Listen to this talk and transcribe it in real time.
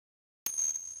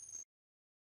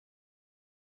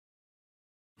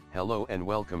Hello and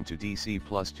welcome to DC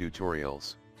Plus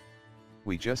Tutorials.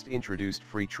 We just introduced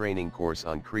free training course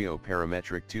on Creo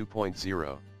Parametric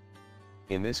 2.0.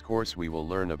 In this course we will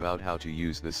learn about how to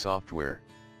use the software.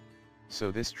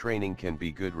 So this training can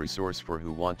be good resource for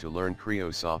who want to learn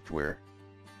Creo software.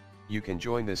 You can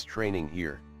join this training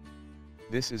here.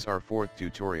 This is our fourth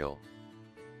tutorial.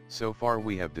 So far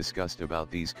we have discussed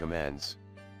about these commands.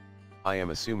 I am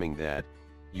assuming that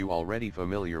you already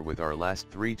familiar with our last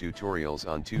 3 tutorials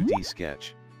on 2D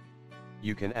Sketch.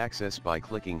 You can access by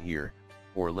clicking here,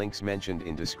 or links mentioned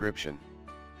in description.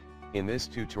 In this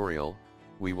tutorial,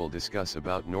 we will discuss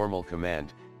about normal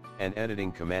command, and editing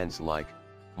commands like,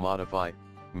 modify,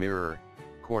 mirror,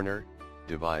 corner,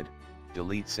 divide,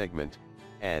 delete segment,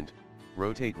 and,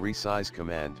 rotate resize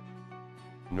command.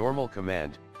 Normal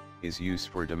command, is used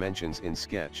for dimensions in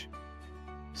Sketch.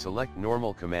 Select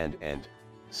normal command and,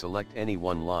 select any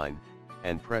one line,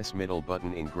 and press middle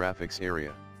button in graphics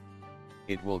area.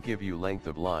 It will give you length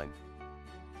of line.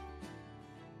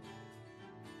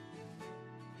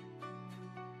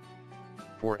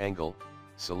 For angle,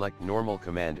 select normal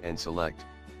command and select,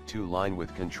 to line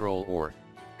with control or,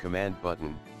 command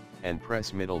button, and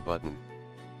press middle button.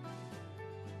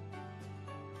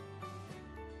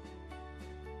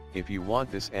 If you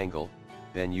want this angle,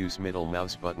 then use middle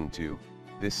mouse button to,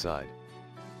 this side.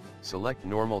 Select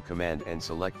normal command and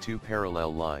select 2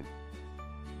 parallel line.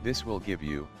 This will give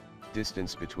you,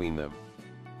 distance between them.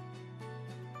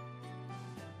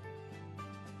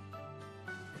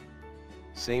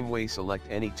 Same way select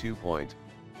any 2 point.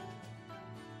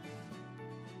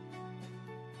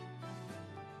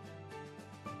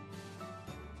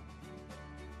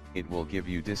 It will give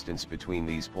you distance between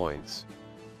these points.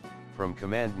 From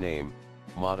command name,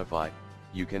 modify,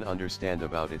 you can understand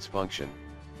about its function.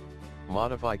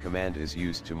 Modify command is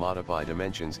used to modify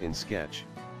dimensions in Sketch.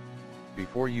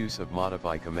 Before use of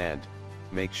modify command,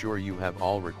 make sure you have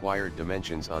all required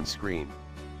dimensions on screen.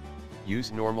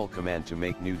 Use normal command to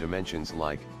make new dimensions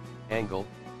like, angle,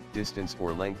 distance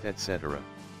or length etc.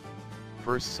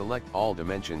 First select all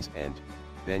dimensions and,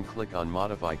 then click on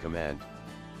modify command.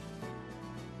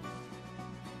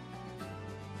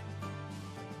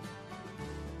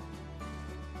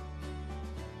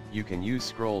 You can use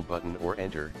scroll button or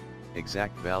enter,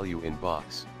 exact value in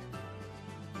box.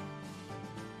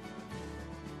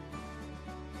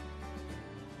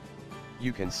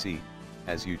 You can see,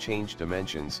 as you change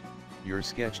dimensions, your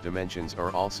sketch dimensions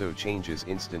are also changes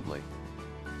instantly.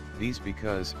 These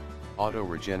because, auto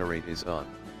regenerate is on.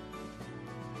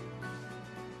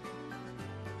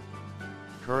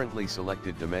 Currently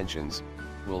selected dimensions,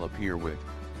 will appear with,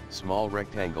 small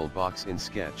rectangle box in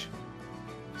Sketch.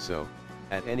 So,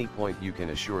 at any point you can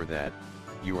assure that,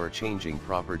 you are changing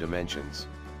proper dimensions.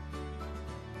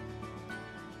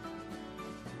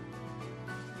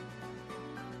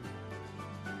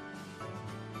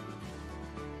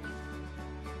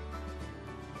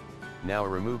 Now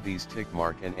remove these tick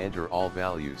mark and enter all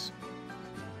values.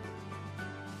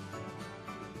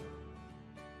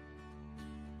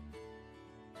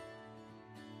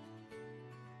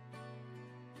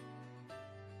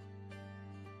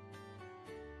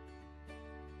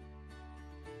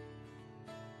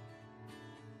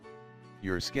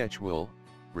 Your sketch will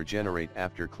regenerate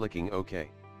after clicking OK.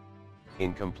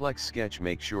 In complex sketch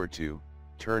make sure to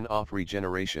turn off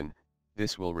regeneration,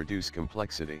 this will reduce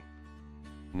complexity.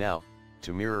 Now,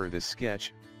 to mirror this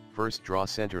sketch, first draw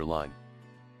center line.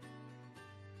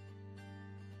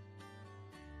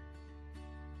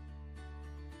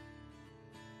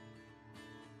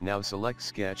 Now select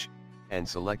sketch, and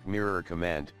select mirror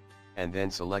command, and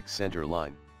then select center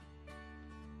line.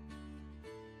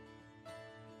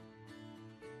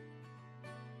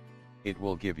 It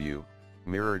will give you,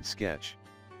 mirrored sketch.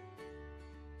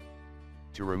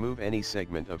 To remove any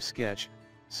segment of sketch,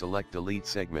 select delete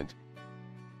segment,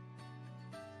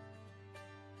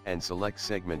 and select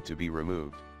segment to be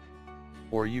removed.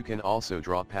 Or you can also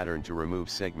draw pattern to remove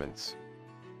segments.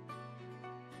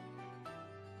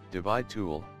 Divide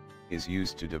tool, is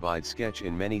used to divide sketch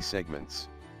in many segments.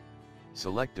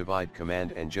 Select divide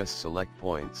command and just select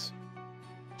points.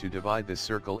 To divide the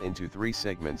circle into 3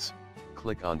 segments,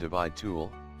 click on divide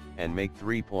tool, and make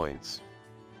 3 points.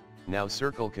 Now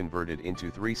circle converted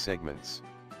into 3 segments.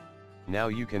 Now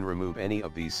you can remove any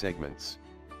of these segments.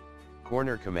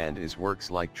 Corner command is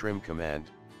works like trim command.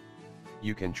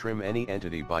 You can trim any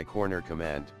entity by corner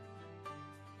command.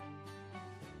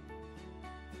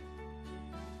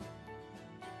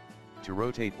 To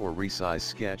rotate or resize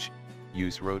sketch,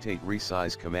 use rotate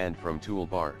resize command from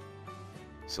toolbar.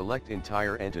 Select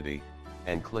entire entity,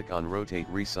 and click on rotate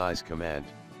resize command.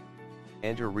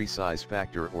 Enter resize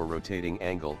factor or rotating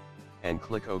angle, and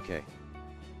click OK.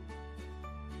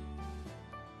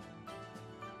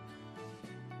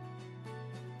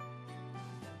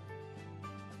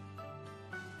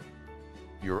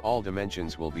 Your all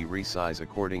dimensions will be resized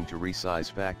according to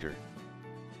resize factor.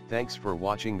 Thanks for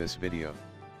watching this video.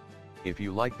 If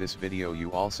you like this video,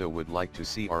 you also would like to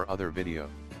see our other video,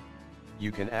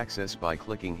 you can access by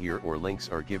clicking here, or links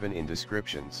are given in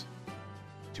descriptions.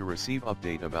 To receive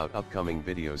update about upcoming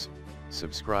videos,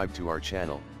 subscribe to our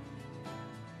channel.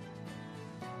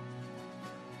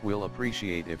 We'll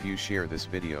appreciate if you share this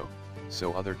video,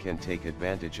 so other can take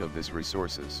advantage of this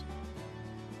resources.